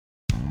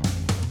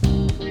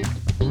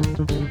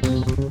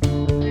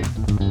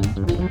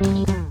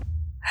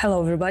Hello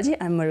everybody,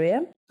 I'm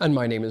Maria. And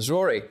my name is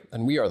Rory,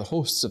 and we are the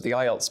hosts of the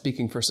IELTS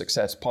Speaking for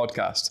Success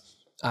podcast.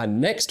 And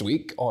next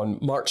week, on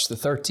March the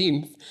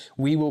 13th,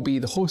 we will be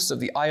the hosts of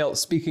the IELTS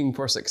Speaking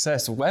for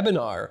Success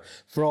webinar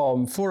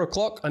from 4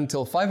 o'clock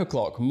until 5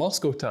 o'clock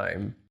Moscow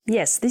time.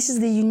 Yes, this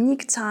is the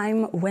unique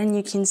time when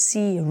you can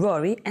see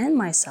Rory and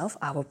myself,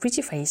 our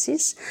pretty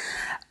faces.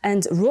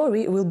 And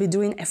Rory will be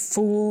doing a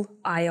full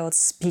IELTS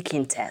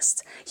speaking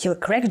test. He'll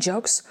crack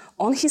jokes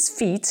on his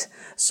feet,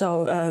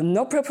 so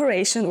no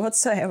preparation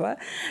whatsoever.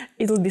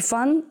 It'll be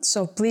fun,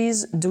 so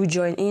please do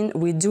join in.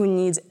 We do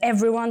need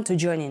everyone to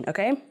join in,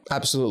 okay?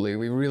 Absolutely,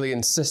 we really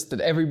insist that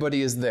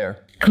everybody is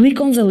there.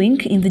 Click on the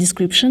link in the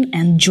description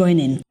and join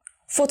in.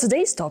 For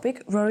today's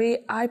topic,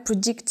 Rory, I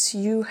predict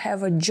you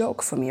have a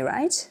joke for me,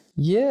 right?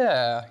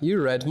 Yeah, you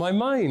read my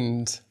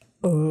mind.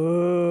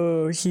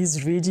 Oh,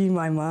 he's reading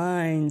my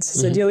mind.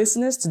 So, dear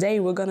listeners, today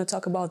we're going to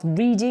talk about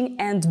reading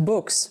and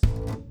books.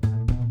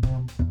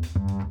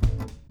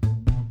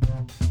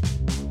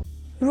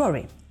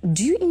 Rory,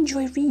 do you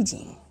enjoy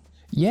reading?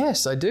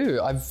 Yes, I do.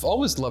 I've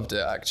always loved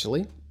it,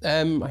 actually.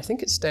 I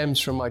think it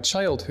stems from my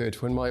childhood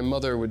when my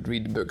mother would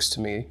read books to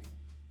me.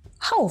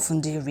 How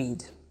often do you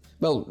read?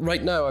 Well,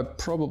 right now I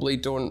probably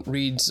don't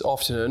read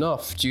often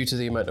enough due to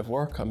the amount of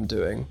work I'm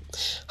doing.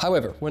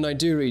 However, when I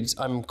do read,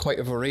 I'm quite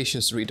a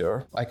voracious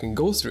reader. I can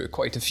go through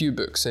quite a few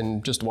books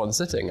in just one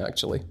sitting,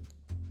 actually.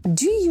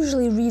 Do you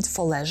usually read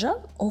for leisure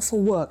or for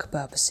work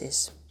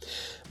purposes?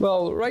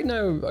 Well, right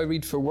now I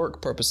read for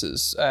work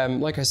purposes.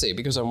 Like I say,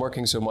 because I'm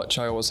working so much,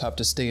 I always have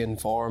to stay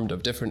informed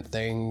of different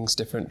things,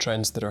 different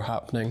trends that are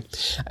happening.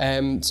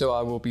 So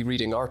I will be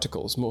reading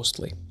articles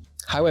mostly.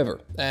 However,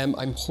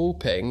 I'm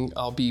hoping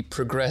I'll be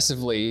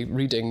progressively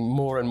reading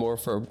more and more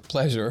for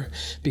pleasure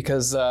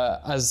because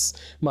as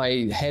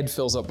my head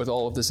fills up with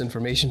all of this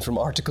information from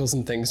articles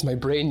and things, my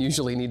brain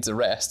usually needs a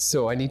rest.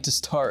 So I need to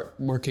start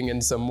working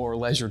in some more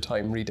leisure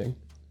time reading.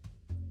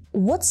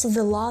 What's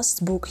the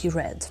last book you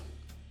read?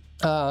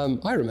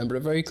 I remember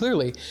it very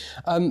clearly.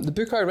 The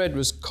book I read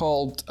was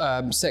called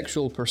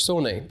Sexual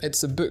Personae.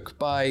 It's a book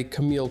by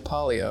Camille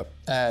Paglia.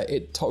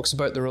 It talks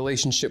about the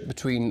relationship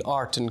between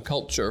art and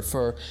culture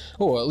for,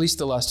 at least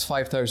the last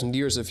 5,000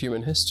 years of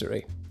human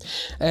history.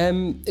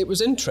 It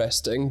was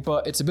interesting,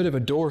 but it's a bit of a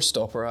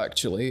doorstopper,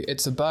 actually.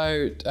 It's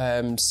about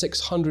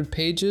 600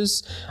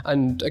 pages.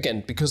 And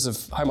again, because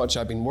of how much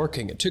I've been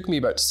working, it took me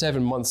about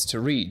 7 months to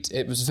read.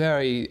 It was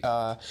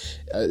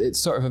it's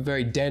sort of a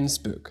very dense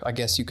book, I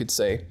guess you could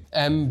say.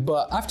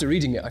 But after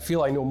reading it, I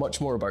feel I know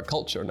much more about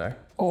culture now.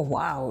 Oh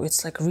wow,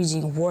 it's like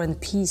reading War and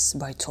Peace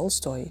by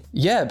Tolstoy.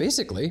 Yeah,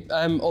 basically.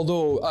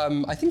 Although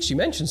I think she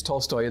mentions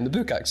Tolstoy in the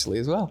book actually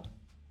as well.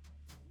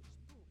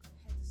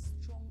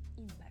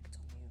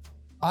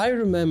 I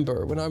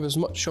remember when I was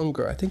much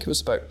younger, I think it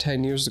was about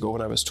 10 years ago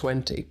when I was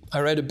 20,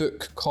 I read a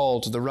book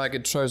called The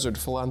Ragged Trousered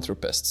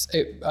Philanthropists.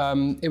 It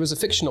was a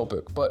fictional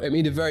book, but it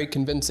made a very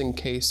convincing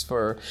case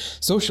for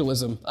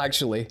socialism,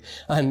 actually.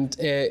 And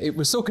it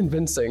was so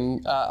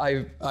convincing,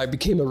 I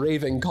became a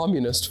raving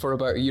communist for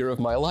about a year of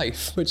my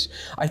life, which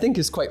I think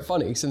is quite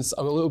funny since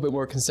I'm a little bit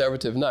more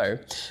conservative now.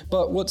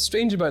 But what's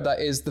strange about that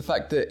is the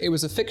fact that it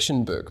was a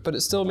fiction book, but it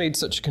still made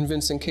such a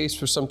convincing case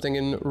for something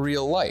in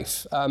real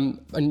life.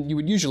 And you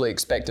would usually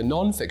expect a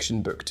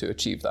non-fiction book to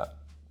achieve that.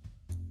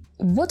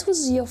 What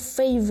was your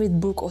favorite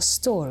book or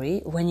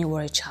story when you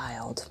were a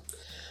child?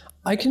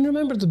 I can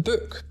remember the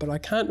book, but I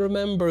can't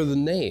remember the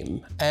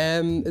name.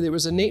 It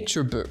was a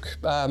nature book,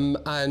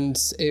 and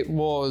it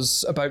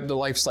was about the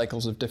life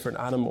cycles of different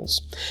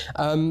animals.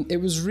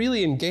 It was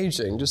really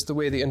engaging, just the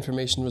way the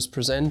information was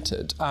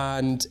presented.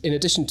 And in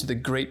addition to the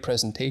great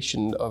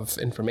presentation of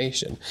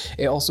information,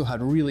 it also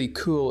had really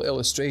cool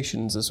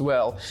illustrations as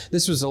well.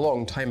 This was a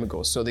long time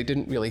ago, so they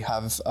didn't really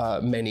have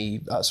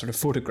many sort of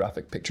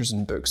photographic pictures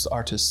in books.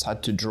 Artists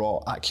had to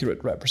draw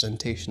accurate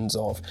representations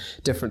of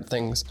different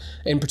things.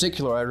 In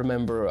particular, I remember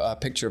a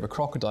picture of a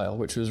crocodile,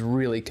 which was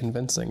really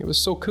convincing. It was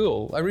so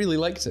cool. I really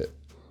liked it.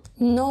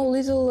 No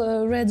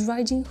Little Red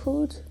Riding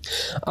Hood?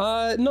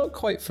 Not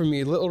quite for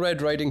me. Little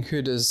Red Riding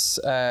Hood is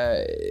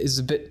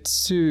a bit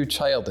too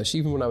childish.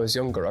 Even when I was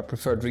younger, I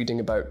preferred reading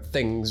about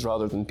things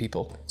rather than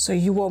people. So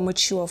you were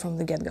mature from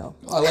the get-go?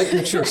 I like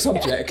mature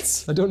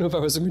subjects. I don't know if I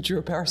was a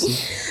mature person.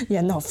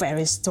 Yeah, no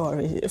fairy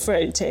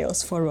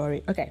tales for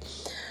Rory. Okay,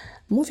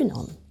 moving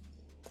on.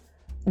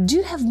 Do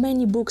you have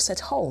many books at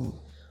home?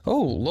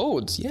 Oh,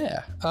 loads,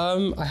 yeah.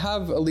 I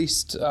have at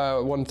least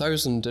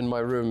 1,000 in my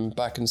room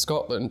back in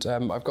Scotland.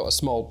 I've got a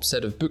small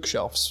set of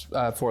bookshelves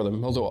for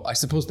them, although I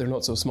suppose they're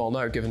not so small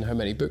now given how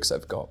many books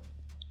I've got.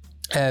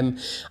 And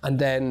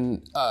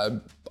then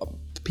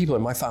people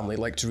in my family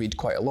like to read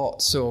quite a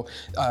lot, so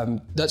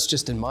that's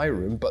just in my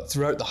room, but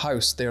throughout the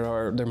house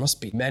there must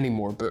be many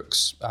more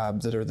books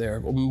that are there,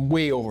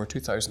 way over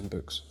 2,000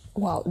 books.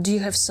 Wow. Do you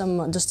have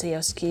some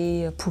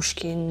Dostoevsky,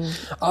 Pushkin?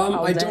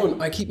 out I there?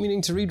 don't. I keep meaning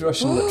to read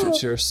Russian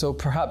literature, so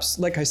perhaps,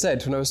 like I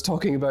said, when I was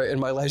talking about in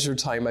my leisure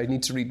time, I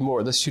need to read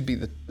more. This should be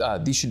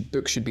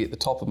books should be at the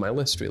top of my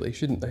list, really,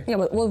 shouldn't they? Yeah,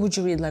 but what would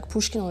you read? Like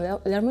Pushkin or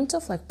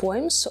Lermontov, like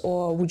poems?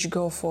 Or would you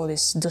go for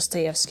this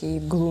Dostoevsky,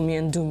 gloomy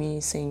and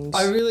doomy things?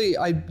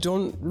 I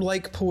don't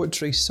like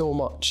poetry so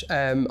much.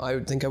 I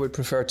would think I would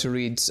prefer to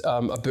read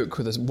a book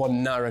with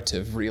one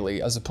narrative,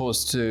 really, as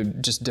opposed to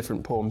just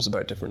different poems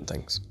about different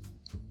things.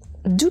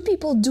 Do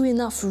people do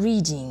enough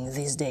reading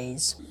these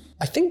days?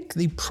 I think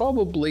they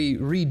probably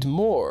read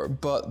more,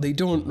 but they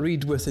don't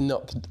read with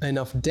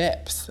enough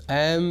depth.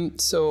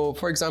 So,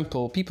 for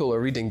example, people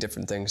are reading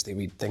different things. They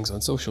read things on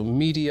social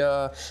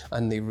media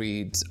and they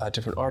read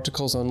different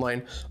articles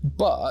online,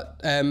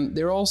 but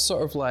they're all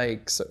sort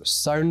of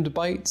sound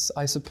bites,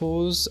 I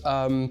suppose.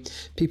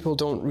 People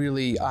don't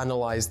really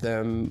analyze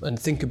them and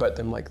think about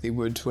them like they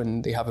would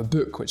when they have a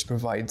book, which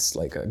provides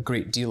like a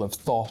great deal of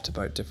thought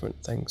about different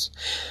things.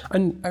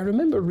 And I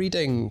remember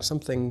reading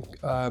something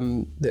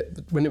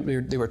that when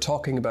they were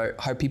talking about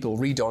how people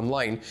read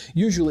online.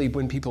 Usually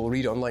when people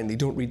read online, they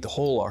don't read the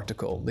whole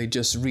article. They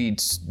just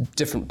read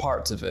different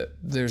parts of it.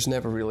 There's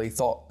never really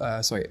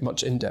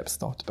much in-depth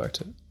thought about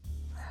it.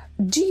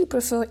 Do you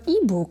prefer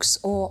ebooks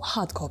or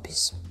hard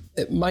copies?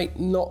 It might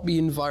not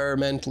be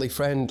environmentally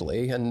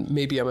friendly, and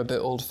maybe I'm a bit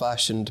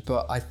old-fashioned,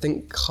 but I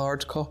think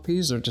hard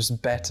copies are just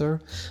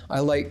better. I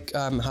like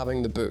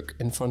having the book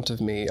in front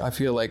of me. I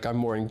feel like I'm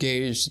more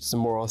engaged. It's a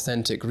more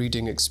authentic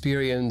reading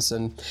experience.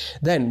 And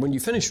then when you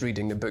finish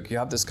reading a book, you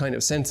have this kind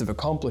of sense of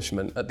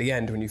accomplishment at the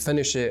end when you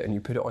finish it and you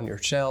put it on your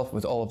shelf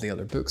with all of the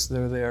other books that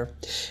are there.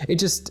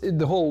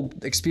 The whole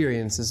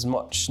experience is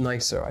much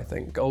nicer, I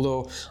think.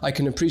 Although I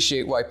can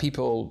appreciate why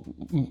people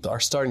are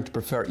starting to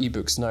prefer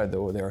ebooks now,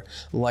 though. They're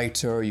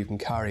lighter, you can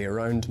carry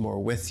around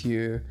more with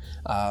you,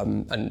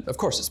 and of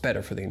course it's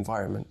better for the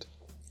environment.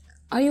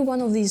 Are you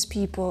one of these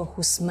people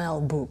who smell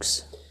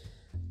books?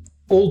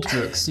 Old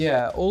books,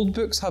 yeah. Old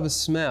books have a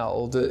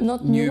smell that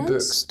Not new new ones?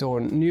 books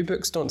don't. New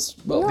books don't,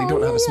 well, No, they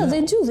don't have a smell.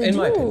 Yeah, they do, in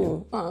my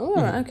opinion. Oh, all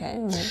right, okay,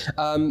 all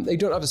right. They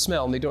don't have a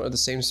smell and they don't have the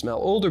same smell.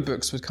 Older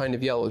books with kind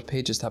of yellowed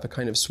pages have a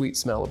kind of sweet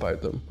smell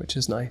about them, which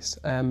is nice.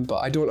 But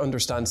I don't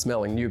understand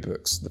smelling new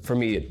books. For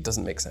me, it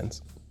doesn't make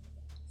sense.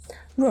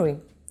 Rory,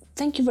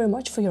 thank you very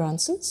much for your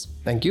answers.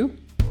 Thank you.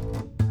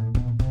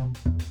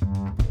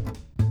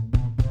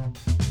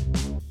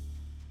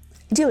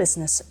 Dear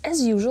listeners,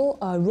 as usual,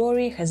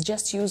 Rory has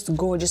just used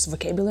gorgeous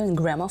vocabulary and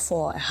grammar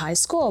for a high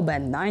score,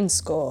 band 9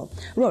 score.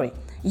 Rory,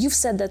 you've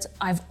said that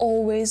I've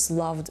always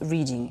loved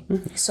reading.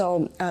 Mm-hmm.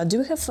 So, do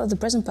we have the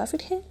present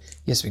perfect here?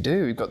 Yes, we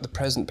do. We've got the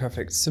present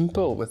perfect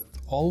simple with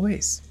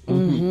always.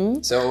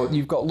 Mm-hmm. So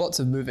you've got lots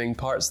of moving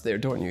parts there,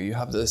 don't you? You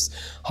have this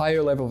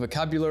higher level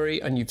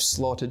vocabulary and you've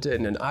slotted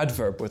in an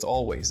adverb with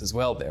always as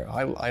well there.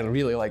 I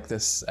really like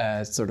this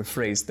sort of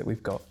phrase that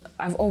we've got.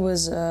 I've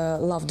always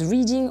loved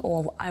reading,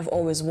 or I've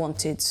always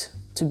wanted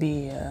to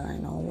be,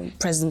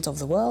 president of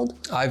the world.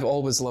 I've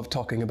always loved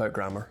talking about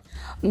grammar.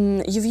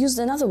 You've used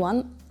another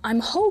one.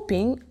 I'm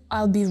hoping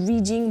I'll be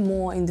reading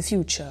more in the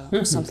future,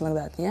 or something like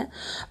that, yeah?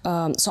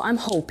 So I'm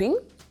hoping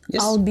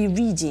I'll be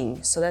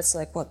reading. So that's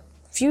like what?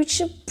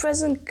 Future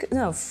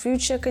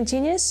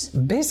continuous?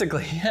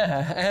 Basically,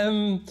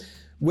 yeah.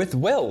 With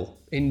will,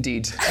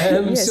 indeed.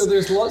 Yes. So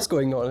there's lots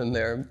going on in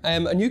there.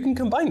 And you can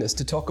combine this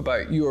to talk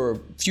about your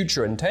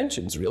future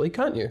intentions, really,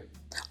 can't you?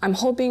 I'm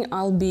hoping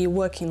I'll be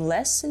working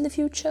less in the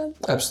future.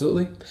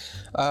 Absolutely.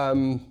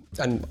 And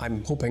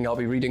I'm hoping I'll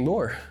be reading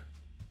more.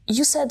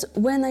 You said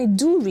when I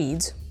do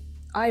read,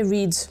 I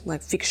read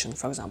like fiction,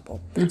 for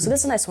example. Mm-hmm. So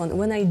that's a nice one.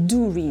 When I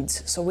do read,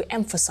 so we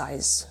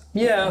emphasize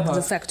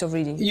the fact of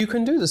reading. You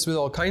can do this with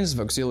all kinds of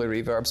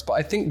auxiliary verbs, but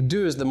I think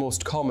do is the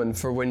most common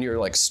for when you're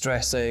like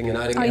stressing and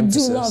adding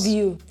emphasis. I do love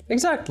you.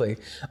 Exactly.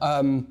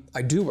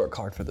 I do work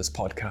hard for this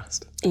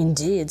podcast.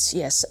 Indeed,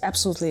 yes,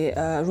 absolutely.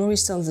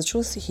 Rory's telling the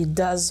truth. He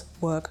does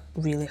work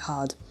really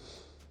hard.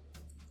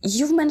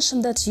 You've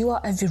mentioned that you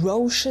are a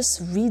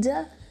voracious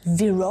reader.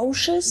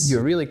 Voracious?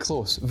 You're really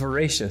close.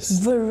 Voracious.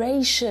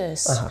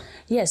 Voracious. Uh-huh.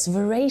 Yes,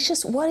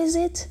 voracious. What is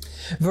it?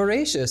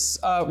 Voracious.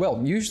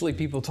 Usually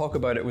people talk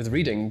about it with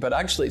reading, but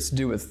actually it's to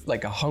do with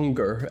like a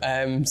hunger.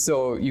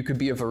 So you could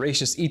be a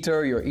voracious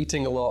eater, you're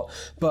eating a lot.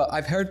 But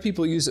I've heard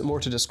people use it more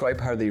to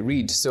describe how they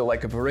read. So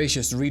like a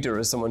voracious reader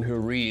is someone who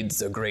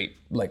reads a great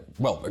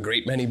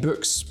many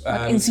books.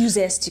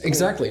 Enthusiastically.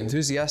 Exactly,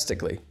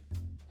 enthusiastically.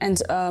 And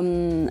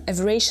a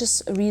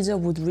voracious reader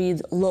would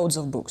read loads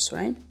of books,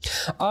 right?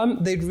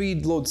 They'd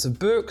read loads of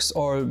books,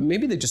 or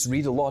maybe they just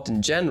read a lot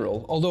in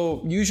general,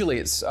 although usually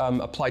it's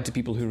applied to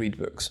people who read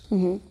books.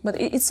 Mm-hmm. But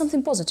it's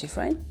something positive,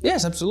 right?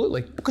 Yes,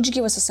 absolutely. Could you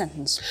give us a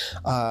sentence?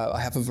 I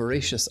have a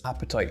voracious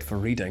appetite for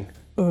reading.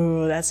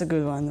 Oh, that's a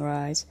good one,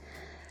 right.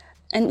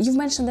 And you've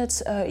mentioned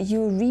that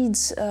you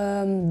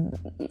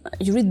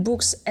read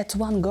books at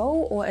one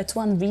go or at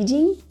one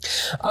reading.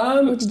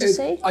 What did you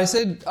say?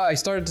 I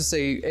started to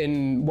say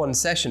in one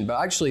session,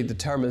 but actually the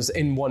term is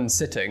in one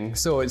sitting.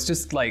 So it's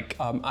just like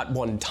at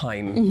one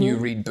time you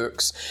read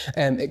books.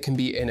 It can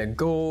be in a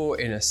go,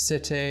 in a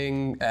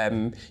sitting.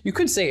 You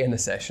could say in a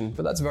session,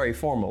 but that's very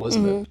formal,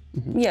 isn't it?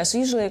 Yeah, so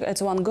usually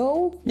at one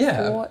go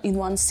or in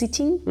one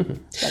sitting.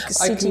 Like a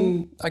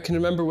sitting. I can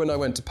remember when I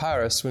went to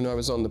Paris, when I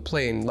was on the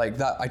plane, like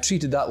that, I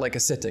treated that like a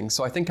sitting.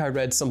 So I think I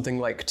read something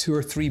like 2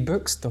 or 3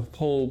 books the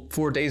whole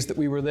 4 days that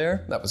we were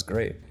there. That was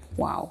great.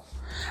 Wow.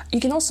 You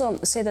can also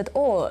say that,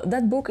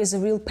 that book is a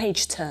real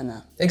page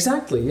turner.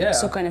 Exactly, yeah.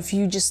 So kind of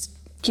you just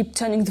keep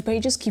turning the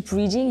pages, keep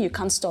reading, you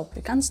can't stop.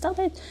 You can't stop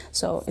it.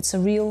 So it's a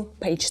real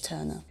page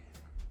turner.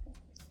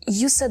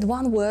 You said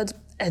one word,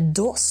 a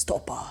door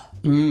stopper.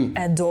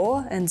 A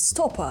door and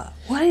stopper.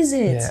 What is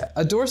it? Yeah,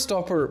 a door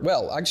stopper,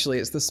 well, actually,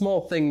 it's the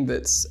small thing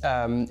that's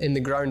in the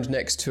ground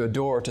next to a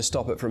door to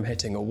stop it from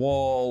hitting a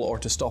wall or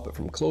to stop it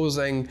from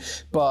closing.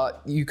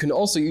 But you can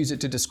also use it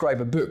to describe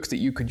a book that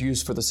you could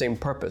use for the same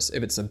purpose.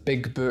 If it's a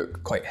big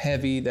book, quite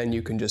heavy, then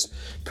you can just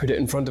put it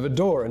in front of a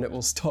door and it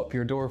will stop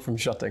your door from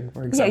shutting,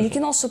 for example. Yeah, you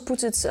can also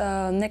put it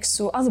next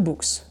to other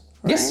books,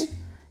 right? Yes.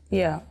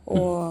 Yeah,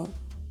 or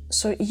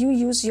so you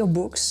use your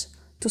books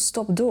to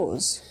stop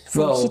doors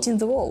from hitting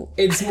the wall.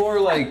 It's more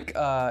like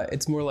I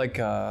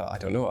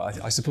don't know.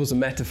 I suppose a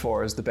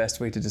metaphor is the best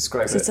way to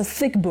describe it. It's a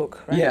thick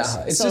book, right?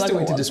 Yeah, it's just a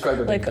way to describe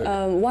a big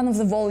book. One of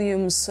the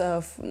volumes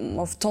of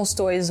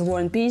Tolstoy's War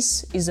and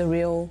Peace is a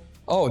real.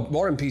 Oh,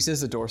 War and Peace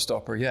is a door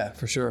stopper. Yeah,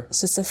 for sure.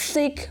 So it's a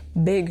thick,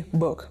 big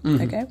book.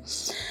 Okay.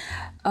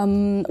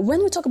 When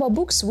we talk about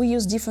books, we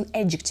use different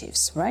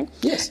adjectives, right?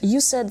 Yes.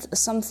 You said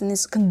something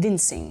is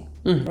convincing,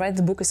 right?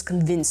 The book is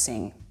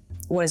convincing.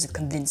 What is it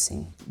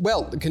convincing?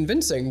 Well,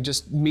 convincing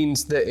just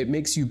means that it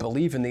makes you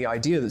believe in the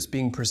idea that's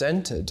being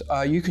presented.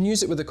 You can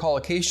use it with a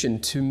collocation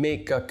to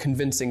make a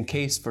convincing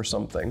case for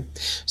something.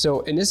 So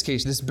in this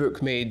case, this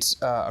book made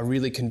a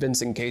really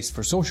convincing case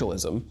for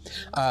socialism.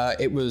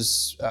 It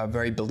was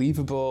very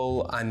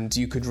believable and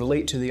you could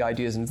relate to the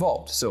ideas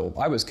involved. So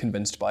I was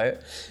convinced by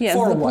it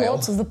for a while.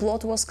 The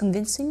plot was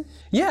convincing?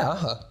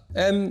 Yeah.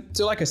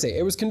 So like I say,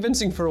 it was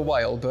convincing for a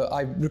while, but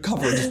I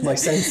recovered my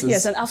senses.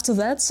 Yes, and after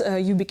that,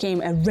 you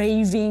became a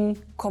raving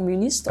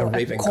communist. A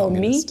raving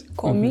communist.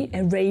 Call me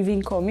a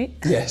raving commie.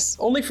 Yes,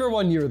 only for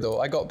 1 year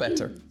though, I got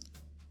better.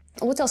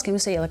 What else can we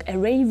say? Like a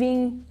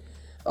raving...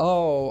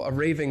 Oh, a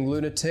raving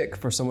lunatic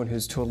for someone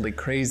who's totally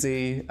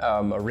crazy.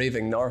 A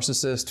raving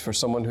narcissist for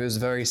someone who is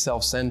very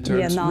self-centered.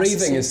 Yeah,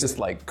 raving is just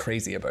like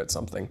crazy about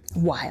something.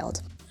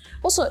 Wild.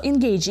 Also,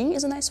 engaging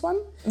is a nice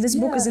one. This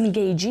book is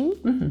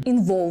engaging,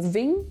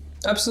 involving.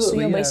 Absolutely,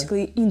 So you're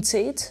basically into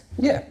it.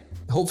 Yeah.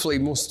 Hopefully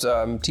most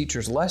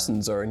teachers'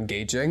 lessons are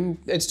engaging.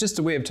 It's just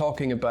a way of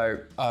talking about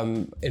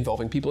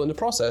involving people in the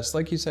process,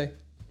 like you say.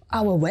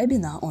 Our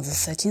webinar on the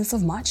 13th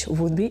of March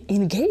would be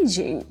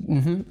engaging.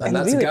 And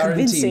that's really a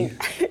guarantee.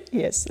 Convincing.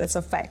 Yes, that's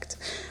a fact.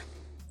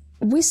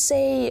 We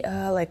say,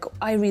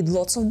 I read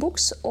lots of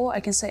books, or I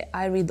can say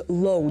I read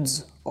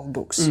loads of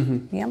books.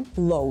 Yeah,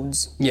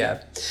 loads.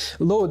 Yeah,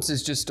 loads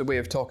is just a way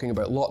of talking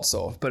about lots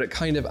of, but it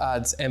kind of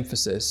adds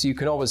emphasis. You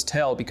can always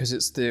tell because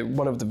it's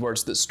one of the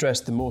words that's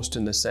stressed the most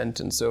in the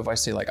sentence. So if I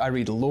say I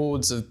read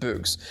loads of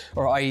books,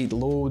 or I eat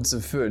loads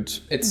of food,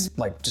 it's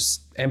like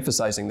just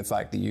emphasizing the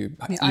fact that you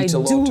eat a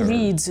lot. I do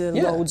read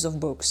loads of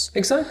books.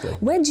 Exactly.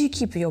 Where do you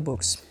keep your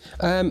books?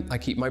 I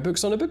keep my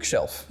books on a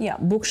bookshelf. Yeah,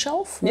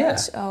 bookshelf, right? Yeah.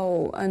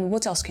 Oh, and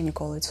what else can you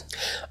call it?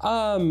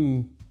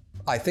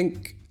 I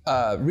think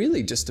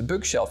really just a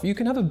bookshelf. You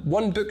can have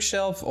one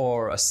bookshelf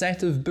or a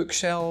set of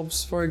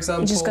bookshelves, for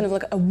example. Just kind of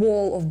like a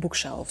wall of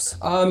bookshelves.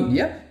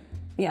 Yeah.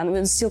 Yeah, and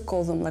we still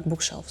call them like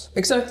bookshelves.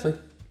 Exactly.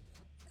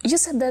 You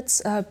said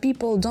that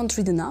people don't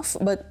read enough,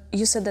 but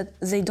you said that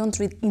they don't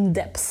read in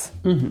depth,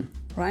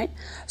 right?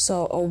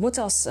 So what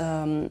else,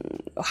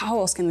 how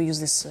else can we use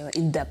this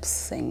in-depth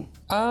thing?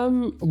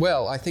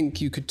 Well, I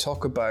think you could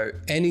talk about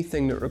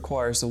anything that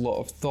requires a lot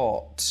of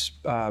thought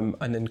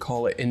and then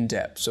call it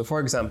in-depth. So for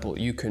example,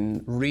 you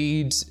can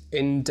read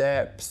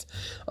in-depth.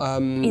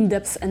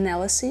 In-depth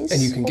analysis.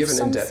 And you can give an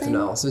something? in-depth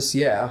analysis,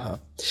 yeah.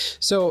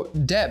 So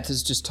depth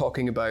is just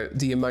talking about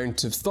the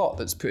amount of thought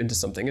that's put into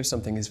something. If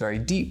something is very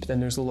deep, then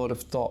there's a lot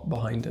of thought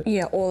behind it.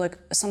 Yeah, or like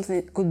something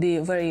that could be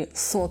very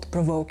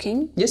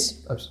thought-provoking.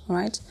 Yes, absolutely.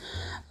 Right?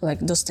 Like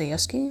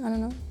Dostoevsky, I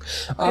don't know.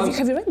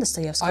 Have you read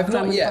Dostoevsky? I've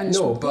not yet,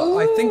 no, but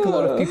I think a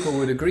lot of people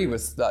would agree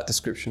with that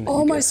description.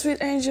 Oh, my sweet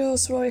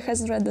angels, Roy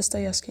hasn't read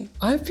Dostoevsky.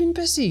 I've been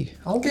busy.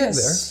 I'll get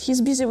there.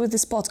 He's busy with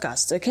this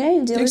podcast,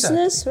 okay, dear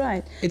listeners?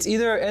 Right. It's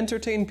either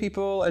entertain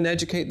people and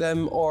educate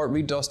them or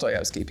read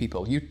Dostoevsky,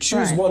 people. You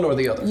choose one or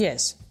the other.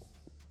 Yes.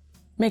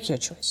 Make your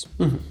choice.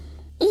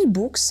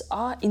 E-books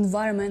are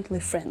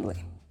environmentally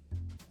friendly,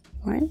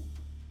 right?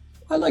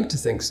 I like to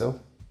think so.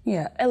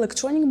 Yeah,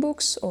 electronic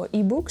books or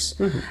e-books.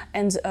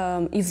 And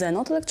if they're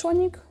not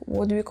electronic,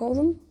 what do we call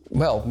them?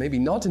 Well, maybe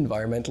not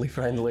environmentally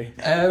friendly.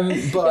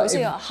 But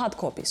say hard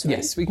copies, right?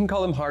 Yes, we can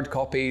call them hard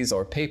copies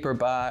or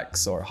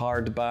paperbacks or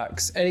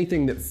hardbacks,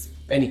 anything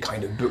any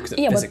kind of book that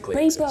physically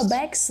exists. Yeah, but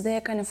paperbacks,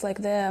 they're kind of like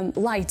they're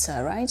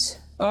lighter, right?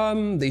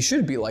 They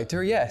should be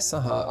lighter, yes.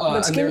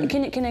 But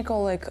can I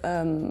call like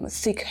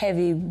thick,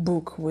 heavy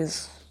book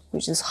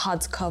which is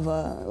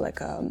hardcover,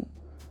 like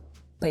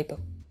paper?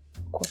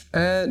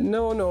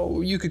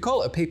 No, you could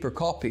call it a paper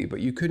copy, but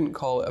you couldn't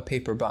call it a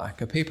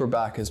paperback. A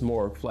paperback is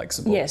more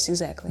flexible. Yes,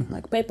 exactly.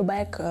 Like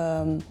paperback,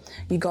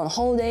 you go on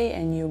holiday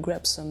and you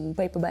grab some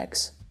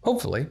paperbacks.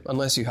 Hopefully,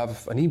 unless you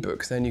have an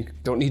ebook, then you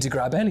don't need to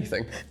grab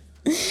anything.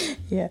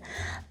 Yeah.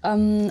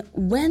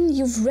 When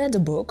you've read a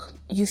book,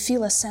 you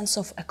feel a sense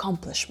of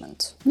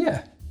accomplishment.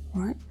 Yeah.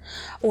 Right?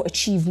 Or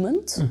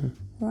achievement,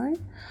 right?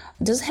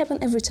 Does it happen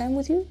every time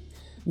with you?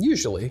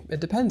 Usually, it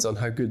depends on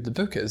how good the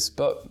book is,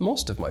 but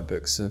most of my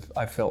books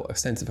I've felt a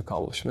sense of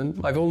accomplishment.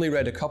 I've only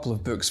read a couple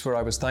of books where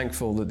I was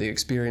thankful that the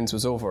experience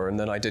was over and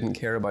then I didn't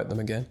care about them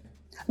again.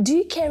 Do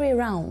you carry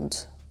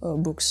around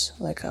books,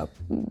 like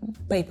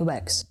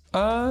paperbacks?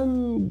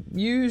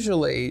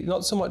 Usually,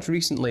 not so much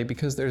recently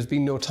because there's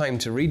been no time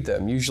to read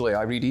them. Usually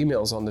I read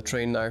emails on the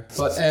train now.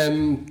 But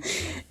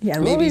yeah,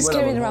 Rory's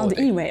carrying around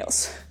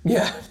emails.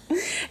 Yeah.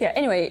 Yeah,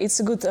 anyway,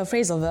 it's a good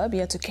phrasal verb,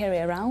 to carry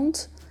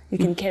around. You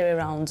can carry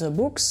around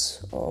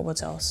books, or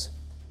what else?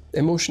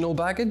 Emotional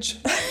baggage?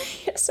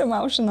 Yes,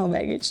 emotional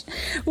baggage.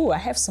 Oh, I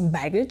have some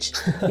baggage.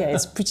 Yeah,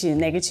 it's pretty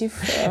negative.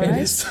 Right? It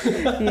is.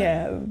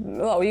 Yeah,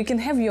 well, you can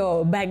have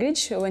your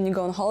baggage when you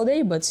go on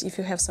holiday, but if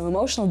you have some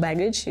emotional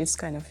baggage, it's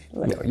kind of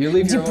like you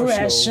leave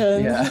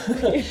depression.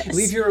 Yes.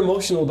 Leave your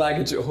emotional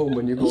baggage at home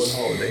when you go on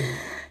holiday.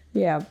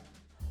 Yeah.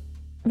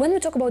 When we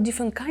talk about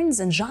different kinds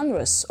and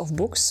genres of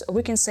books,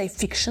 we can say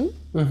fiction,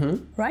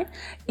 right?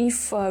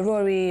 If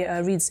Rory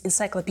reads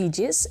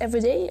encyclopedias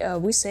every day,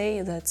 we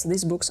say that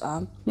these books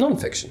are...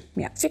 Non-fiction.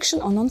 Yeah, fiction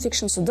or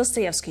non-fiction. So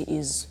Dostoevsky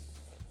is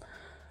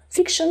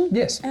fiction,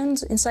 yes,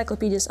 and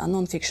encyclopedias are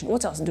non-fiction.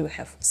 What else do we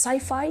have?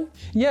 Sci-fi?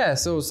 Yeah,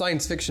 so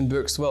science fiction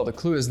books, well, the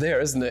clue is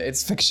there, isn't it?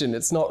 It's fiction,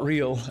 it's not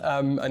real.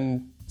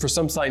 And for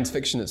some science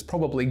fiction, it's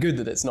probably good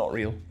that it's not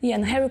real. Yeah,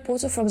 and Harry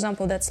Potter, for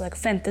example, that's like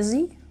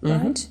fantasy,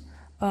 right?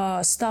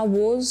 Star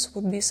Wars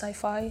would be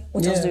sci-fi.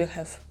 What else do you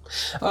have?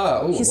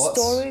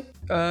 Historic?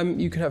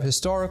 You can have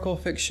historical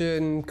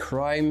fiction,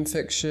 crime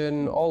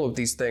fiction, all of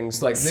these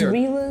things. Like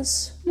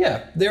thrillers?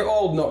 Yeah, they're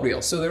all not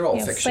real, so they're all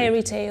fiction.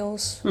 Fairy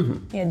tales.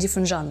 Yeah,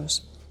 different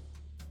genres.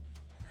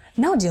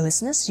 Now, dear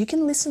listeners, you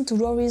can listen to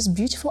Rory's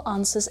beautiful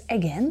answers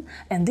again,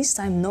 and this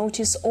time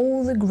notice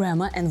all the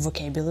grammar and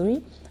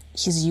vocabulary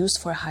he's used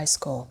for a high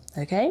score,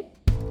 okay?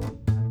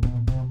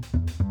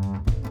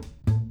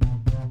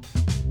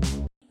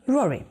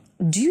 Rory,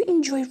 do you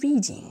enjoy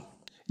reading?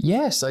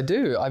 Yes, I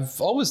do.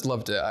 I've always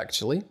loved it,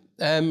 actually.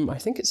 I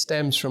think it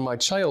stems from my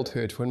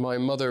childhood when my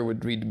mother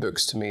would read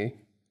books to me.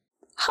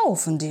 How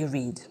often do you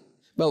read?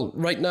 Well,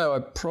 right now I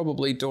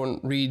probably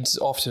don't read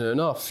often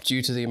enough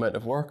due to the amount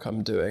of work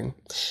I'm doing.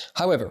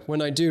 However,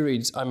 when I do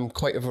read, I'm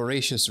quite a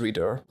voracious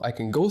reader. I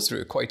can go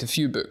through quite a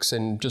few books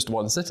in just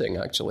one sitting,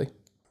 actually.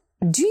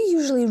 Do you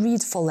usually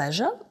read for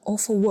leisure or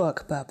for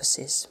work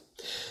purposes?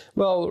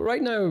 Well,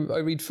 right now I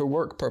read for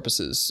work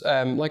purposes.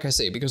 Like I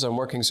say, because I'm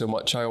working so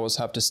much, I always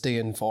have to stay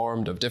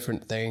informed of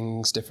different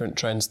things, different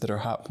trends that are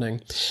happening.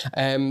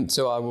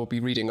 So I will be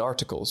reading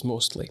articles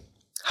mostly.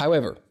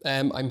 However,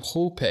 I'm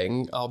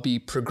hoping I'll be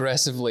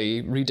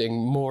progressively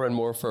reading more and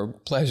more for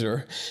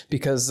pleasure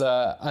because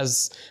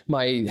as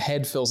my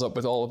head fills up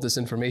with all of this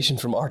information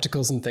from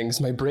articles and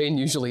things, my brain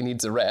usually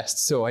needs a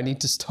rest. So I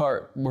need to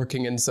start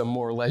working in some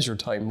more leisure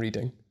time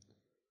reading.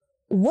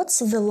 What's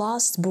the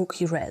last book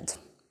you read?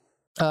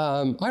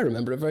 I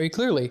remember it very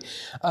clearly.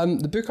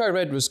 The book I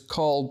read was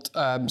called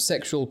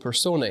Sexual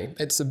Personae.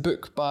 It's a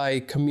book by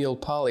Camille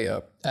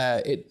Paglia.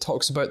 It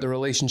talks about the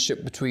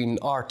relationship between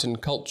art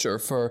and culture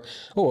for,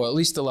 at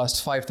least the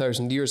last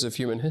 5,000 years of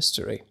human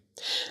history.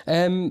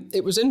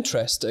 It was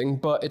interesting,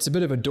 but it's a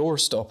bit of a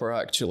doorstopper,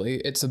 actually.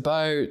 It's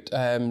about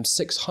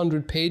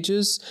 600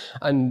 pages.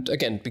 And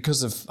again,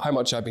 because of how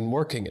much I've been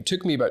working, it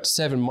took me about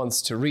 7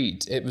 months to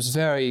read. It was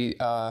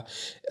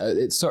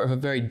it's sort of a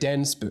very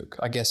dense book,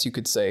 I guess you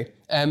could say.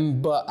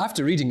 But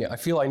after reading it, I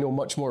feel I know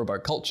much more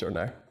about culture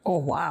now. Oh,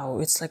 wow.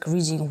 It's like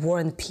reading War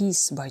and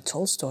Peace by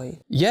Tolstoy.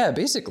 Yeah,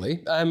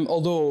 basically.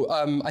 Although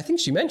I think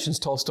she mentions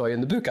Tolstoy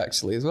in the book,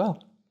 actually, as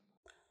well.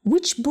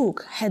 Which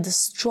book had a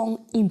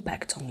strong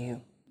impact on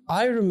you?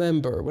 I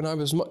remember when I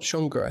was much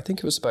younger, I think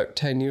it was about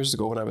 10 years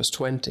ago when I was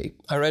 20,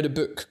 I read a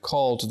book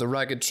called The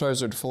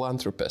Ragged-Trousered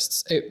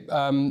Philanthropists. It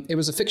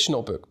was a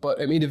fictional book,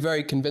 but it made a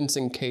very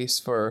convincing case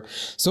for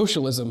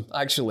socialism,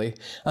 actually.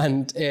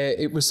 And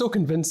it was so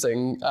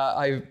convincing,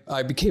 I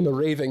became a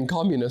raving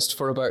communist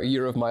for about a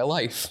year of my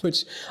life,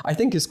 which I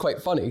think is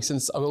quite funny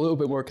since I'm a little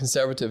bit more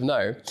conservative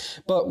now.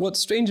 But what's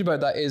strange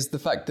about that is the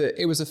fact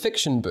that it was a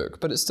fiction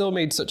book, but it still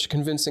made such a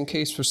convincing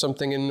case for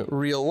something in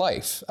real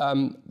life.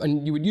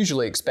 And you would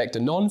usually expect a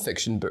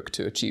non-fiction book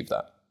to achieve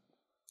that.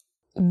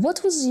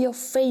 What was your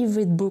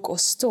favorite book or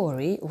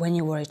story when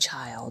you were a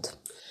child?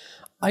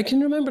 I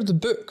can remember the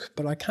book,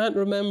 but I can't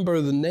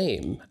remember the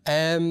name.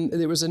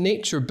 It was a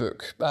nature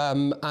book,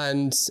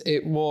 and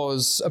it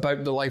was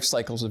about the life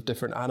cycles of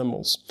different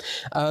animals.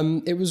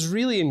 It was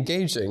really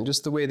engaging,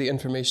 just the way the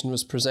information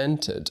was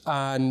presented.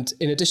 And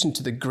in addition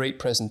to the great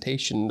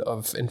presentation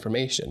of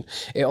information,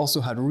 it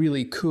also had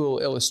really cool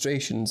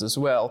illustrations as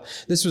well.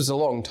 This was a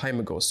long time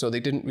ago, so they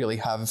didn't really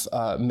have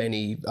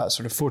many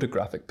sort of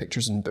photographic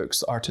pictures in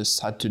books. Artists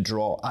had to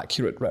draw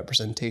accurate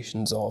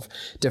representations of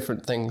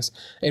different things.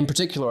 In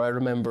particular, I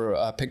remember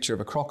a picture of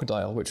a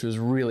crocodile, which was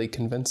really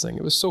convincing.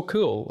 It was so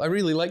cool. I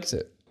really liked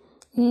it.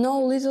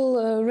 No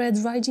Little Red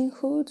Riding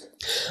Hood?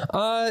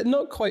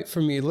 Not quite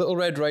for me. Little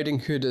Red Riding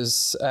Hood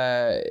is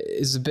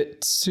a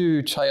bit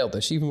too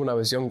childish. Even when I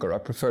was younger, I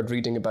preferred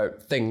reading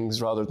about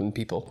things rather than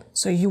people.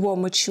 So you were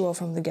mature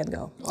from the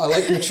get-go? I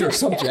like mature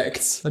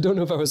subjects. I don't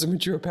know if I was a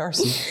mature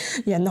person.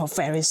 Yeah, no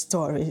fairy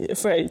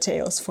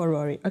tales for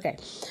Rory. Okay,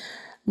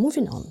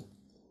 moving on.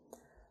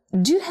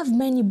 Do you have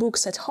many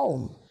books at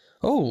home?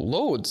 Oh,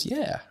 loads,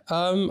 yeah.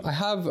 I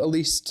have at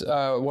least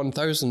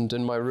 1,000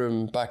 in my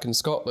room back in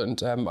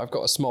Scotland. I've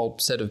got a small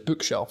set of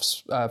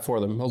bookshelves for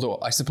them, although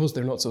I suppose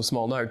they're not so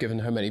small now given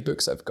how many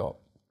books I've got.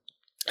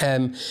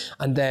 And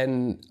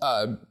then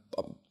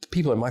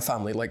people in my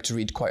family like to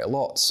read quite a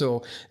lot,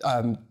 so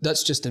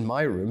that's just in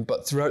my room.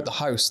 But throughout the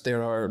house,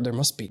 there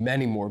must be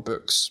many more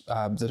books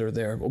that are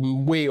there,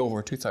 way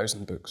over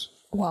 2,000 books.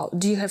 Wow,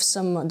 do you have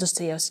some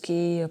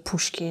Dostoevsky,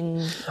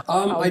 Pushkin?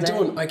 I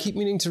don't. I keep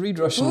meaning to read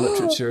Russian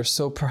literature,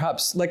 so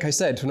perhaps, like I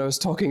said, when I was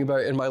talking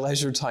about in my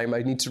leisure time,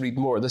 I need to read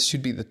more.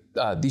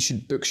 These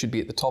books should be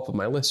at the top of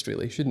my list,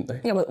 really, shouldn't they?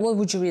 Yeah, but what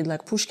would you read,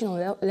 like Pushkin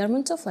or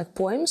Lermontov, like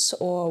poems,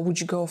 or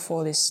would you go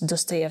for this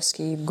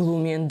Dostoevsky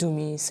gloomy and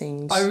doomy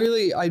things?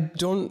 I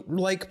don't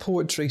like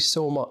poetry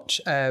so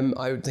much.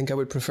 I think I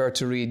would prefer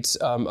to read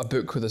a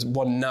book with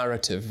one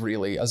narrative,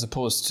 really, as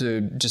opposed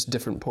to just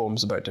different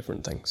poems about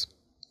different things.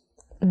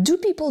 Do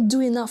people do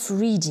enough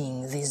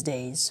reading these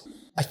days?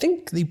 I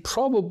think they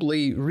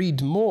probably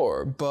read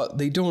more, but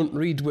they don't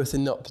read with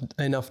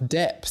enough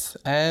depth.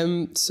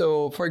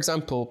 So, for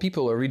example,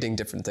 people are reading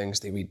different things.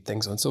 They read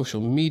things on social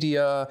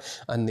media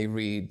and they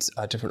read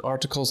different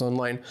articles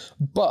online,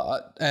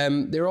 but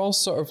they're all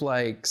sort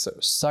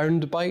of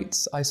sound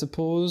bites, I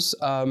suppose.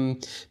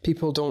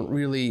 People don't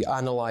really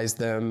analyze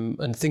them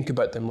and think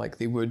about them like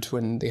they would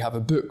when they have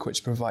a book,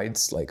 which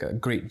provides like a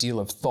great deal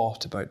of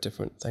thought about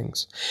different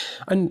things.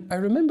 And I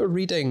remember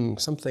reading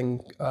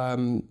something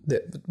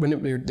that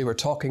when they were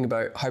talking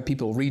about how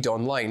people read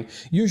online.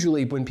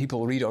 Usually when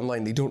people read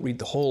online, they don't read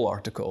the whole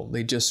article.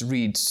 They just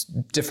read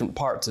different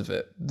parts of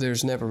it.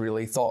 There's never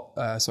really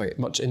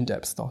much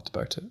in-depth thought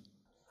about it.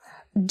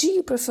 Do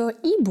you prefer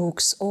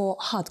ebooks or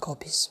hard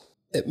copies?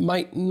 It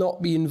might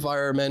not be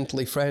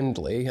environmentally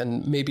friendly,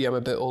 and maybe I'm a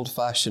bit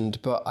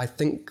old-fashioned, but I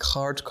think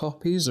hard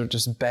copies are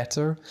just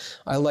better.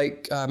 I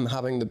like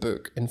having the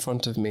book in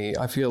front of me.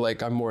 I feel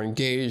like I'm more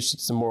engaged.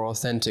 It's a more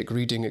authentic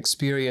reading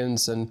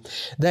experience. And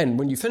then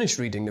when you finish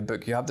reading the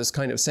book, you have this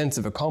kind of sense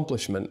of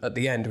accomplishment at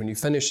the end when you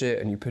finish it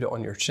and you put it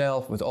on your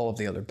shelf with all of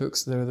the other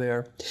books that are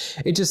there.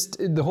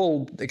 The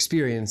whole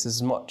experience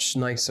is much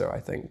nicer, I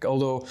think.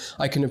 Although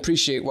I can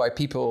appreciate why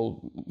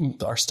people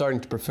are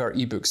starting to prefer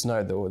ebooks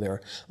now, though.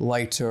 They're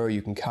lighter,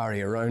 you can carry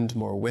around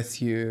more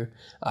with you,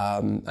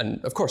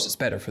 and of course it's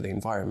better for the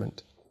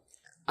environment.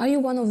 Are you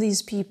one of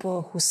these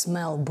people who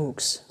smell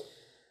books?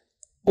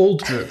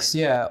 Old books,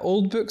 yeah.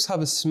 Old books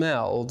have a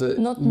smell that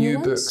new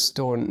books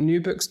don't.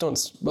 New books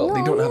don't. Well,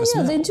 they don't have a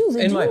smell. Yeah, they do.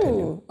 In my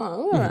opinion.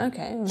 Oh,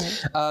 okay.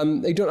 All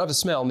right. They don't have a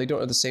smell, and they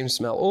don't have the same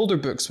smell. Older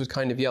books with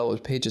kind of yellow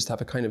pages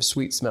have a kind of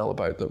sweet smell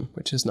about them,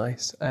 which is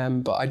nice.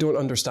 But I don't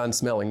understand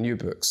smelling new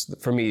books.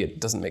 For me, it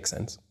doesn't make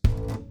sense.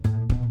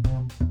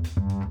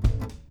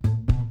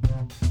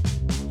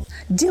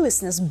 Dear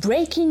listeners,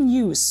 breaking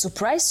news.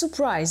 Surprise,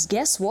 surprise.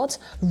 Guess what?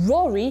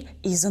 Rory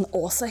is an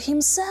author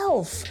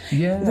himself.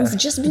 Yeah. We've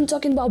just been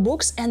talking about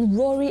books and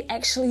Rory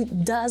actually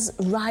does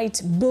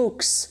write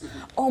books.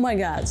 Oh my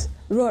God.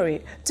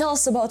 Rory, tell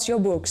us about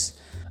your books.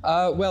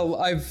 Well,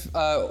 I've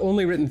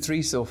only written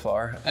 3 so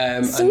far.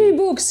 3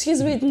 books!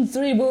 He's written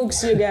 3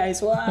 books, you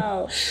guys,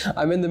 wow!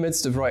 I'm in the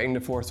midst of writing the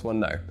 4th one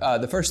now.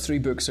 The first 3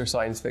 books are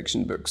science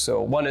fiction books.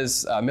 So one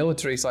is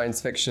military science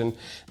fiction,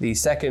 the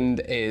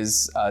second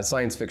is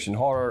science fiction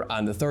horror,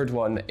 and the third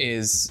one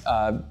is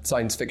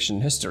science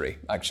fiction history,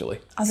 actually.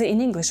 Are they in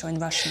English or in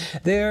Russian?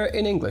 They're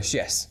in English,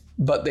 yes.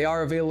 But they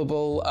are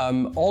available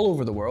all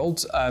over the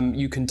world.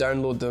 You can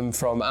download them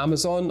from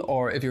Amazon,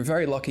 or if you're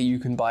very lucky, you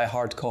can buy a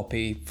hard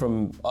copy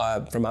from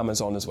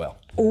Amazon as well.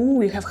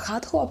 Oh, you have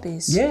hard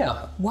copies?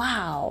 Yeah.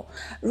 Wow.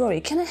 Rory,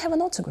 can I have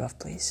an autograph,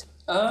 please?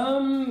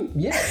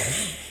 Yeah.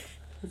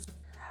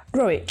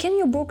 Rory, can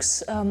your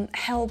books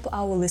help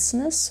our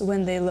listeners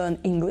when they learn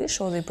English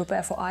or they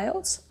prepare for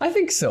IELTS? I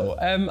think so.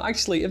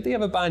 Actually, if they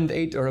have a band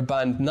 8 or a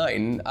band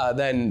 9,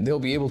 then they'll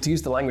be able to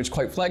use the language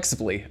quite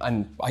flexibly.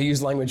 And I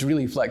use language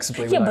really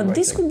flexibly when I'm writing. Yeah, but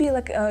this could be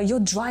like your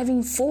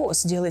driving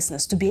force, dear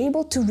listeners. To be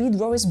able to read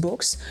Rory's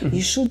books,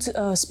 you should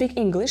speak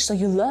English, so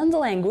you learn the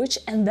language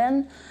and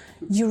then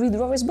You read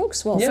Rory's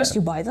books? Well, Yeah. first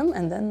you buy them,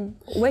 and then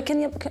where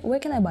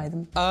can I buy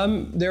them?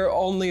 They're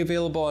only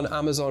available on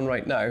Amazon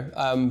right now,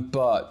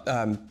 but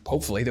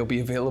hopefully they'll be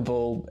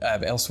available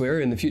elsewhere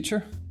in the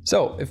future.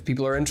 So if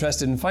people are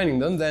interested in finding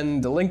them,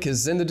 then the link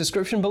is in the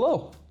description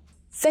below.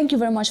 Thank you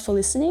very much for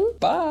listening.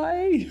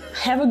 Bye!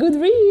 Have a good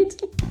read!